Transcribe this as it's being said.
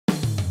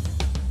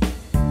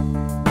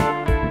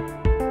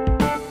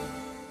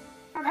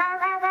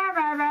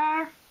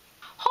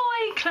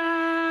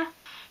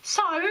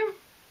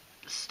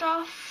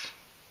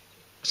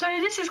So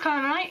this is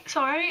kind of late,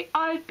 sorry.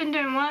 I've been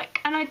doing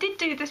work and I did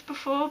do this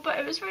before, but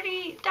it was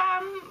really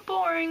damn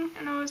boring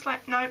and I was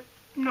like, nope,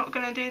 I'm not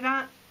gonna do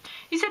that.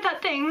 You said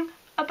that thing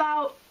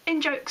about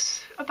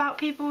in-jokes, about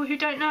people who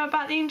don't know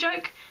about the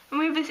in-joke, and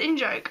we have this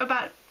in-joke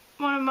about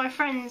one of my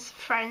friends'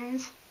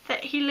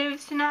 that he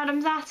lives in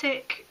Adam's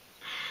attic.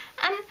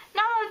 And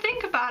now that I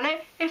think about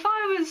it, if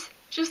I was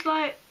just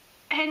like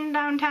heading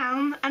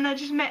downtown and I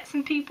just met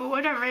some people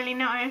I don't really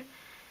know,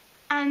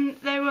 and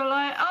they were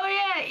like, oh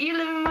yeah, you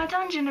live in my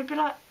dungeon, I'd be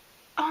like,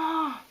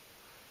 oh,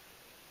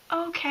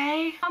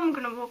 okay. I'm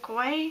gonna walk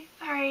away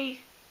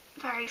very,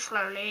 very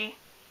slowly.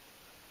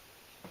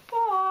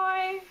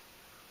 Bye.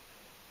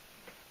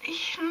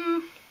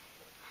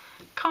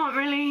 Can't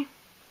really.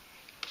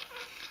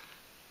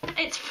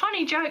 It's a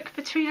funny joke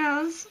between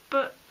us,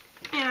 but,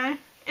 you know,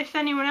 if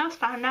anyone else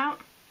found out,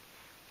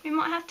 we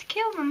might have to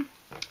kill them.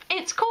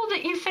 It's cool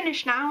that you've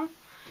finished now,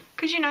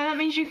 because, you know, that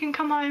means you can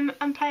come home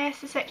and play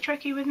SSX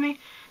Trekkie with me,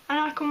 and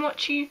I can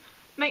watch you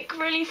make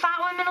really fat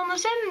women on The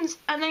Sims,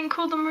 and then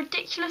call them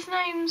ridiculous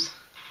names.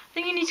 I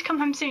think you need to come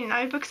home soon,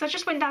 though, because I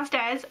just went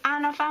downstairs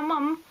and I found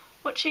Mum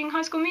watching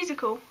High School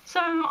Musical. So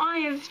I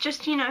have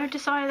just, you know,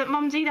 decided that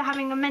Mum's either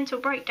having a mental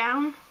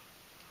breakdown,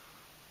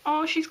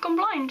 or she's gone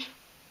blind.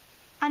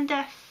 And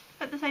deaf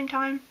at the same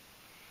time.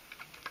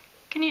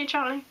 Can you hear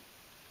Charlie?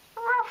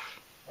 Ruff!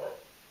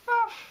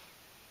 Ruff!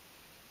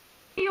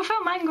 Your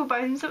film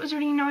Anglebones, that was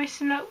really nice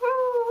and like,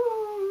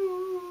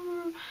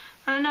 woo!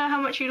 And I know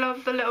how much you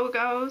love the little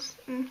girls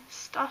and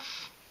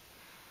stuff.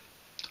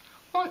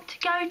 Want to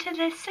go to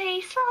the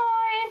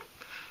seaside?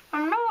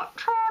 I'm not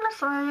trying to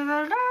say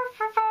that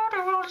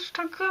everybody wants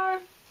to go.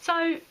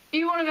 So,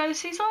 you want to go to the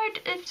seaside?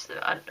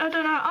 I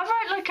don't know, I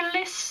write like a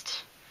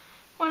list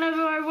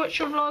whenever I watch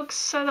your vlogs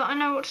so that I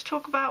know what to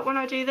talk about when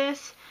I do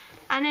this,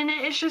 and in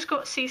it it's just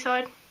got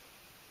seaside.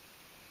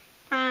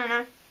 I don't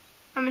know.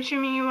 I'm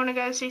assuming you want to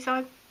go to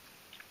seaside.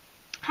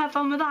 Have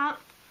fun with that.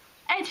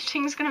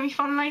 Editing's going to be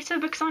fun later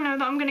because I know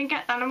that I'm going to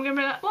get that and I'm going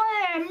to be like,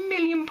 why are there a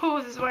million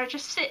pauses where I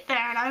just sit there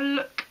and I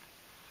look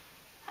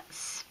at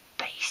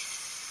space.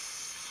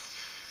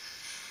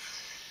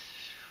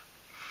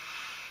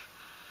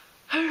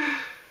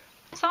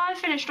 So I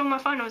finished all my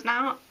finals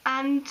now,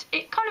 and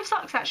it kind of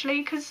sucks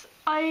actually because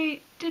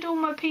I did all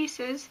my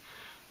pieces,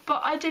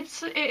 but I did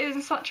it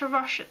in such a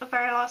rush at the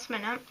very last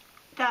minute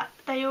that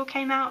they all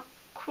came out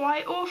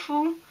quite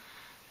awful,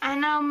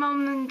 and now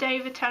Mum and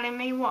Dave are telling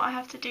me what I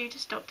have to do to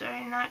stop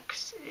doing that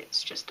because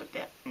it's just a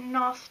bit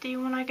nasty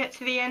when I get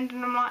to the end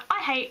and I'm like,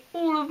 I hate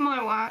all of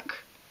my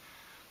work.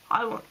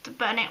 I want to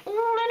burn it all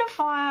in a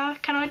fire.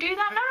 Can I do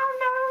that now?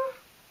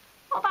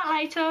 No. Not that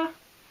later.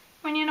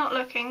 When you're not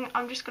looking,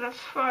 I'm just going to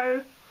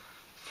throw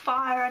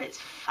fire at its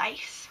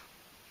face.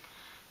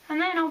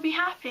 And then I'll be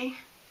happy.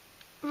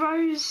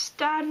 Rose,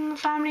 Dad and the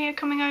family are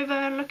coming over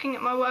and looking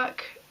at my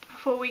work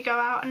before we go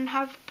out and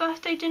have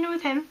birthday dinner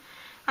with him.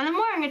 And I'm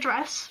wearing a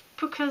dress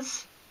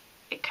because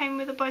it came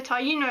with a bow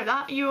tie. You know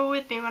that. You were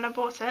with me when I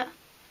bought it.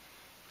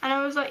 And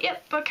I was like,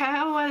 yep, okay,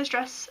 I'll wear this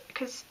dress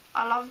because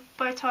I love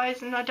bow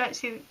ties and I don't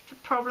see the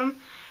problem.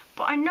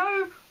 But I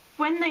know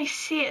when they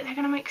see it, they're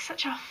going to make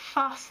such a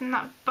fuss and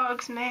that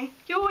bugs me.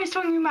 You're always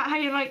talking about how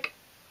you're like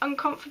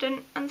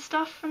unconfident and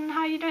stuff and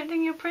how you don't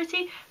think you're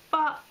pretty,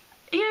 but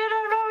you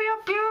don't know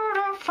you're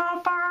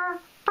beautiful,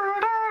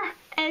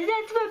 and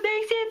that's what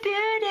makes it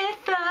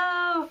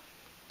beautiful.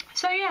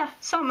 So yeah,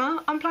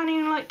 summer, I'm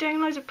planning on like doing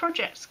loads of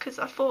projects because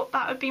I thought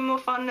that would be more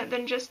fun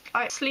than just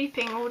like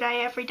sleeping all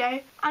day every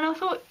day, and I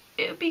thought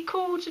it would be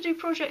cool to do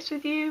projects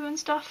with you and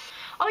stuff.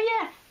 Oh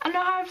yeah, and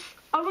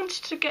I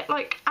wanted to get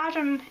like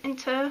Adam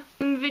into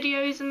some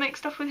videos and make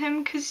stuff with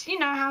him because you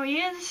know how he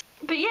is.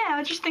 But yeah,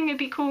 I just think it'd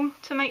be cool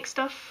to make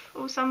stuff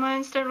all summer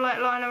instead of like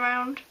lying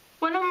around.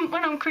 When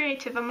I'm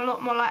creative, I'm a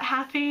lot more like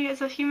happy as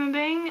a human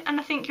being, and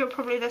I think you're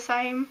probably the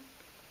same,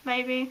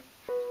 maybe.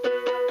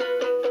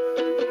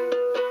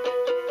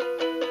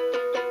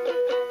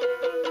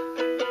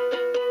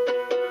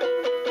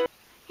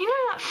 You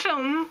know that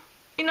film?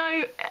 You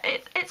know,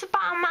 it's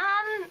about a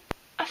man.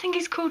 I think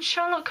he's called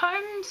Sherlock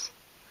Holmes.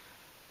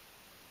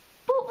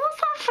 What's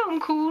that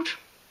film called?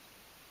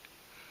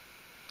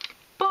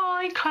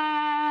 Bye,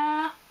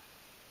 Claire.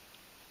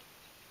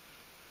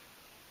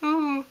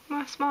 Ooh,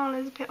 my smile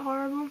is a bit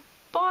horrible.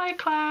 Bye,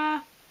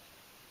 Claire.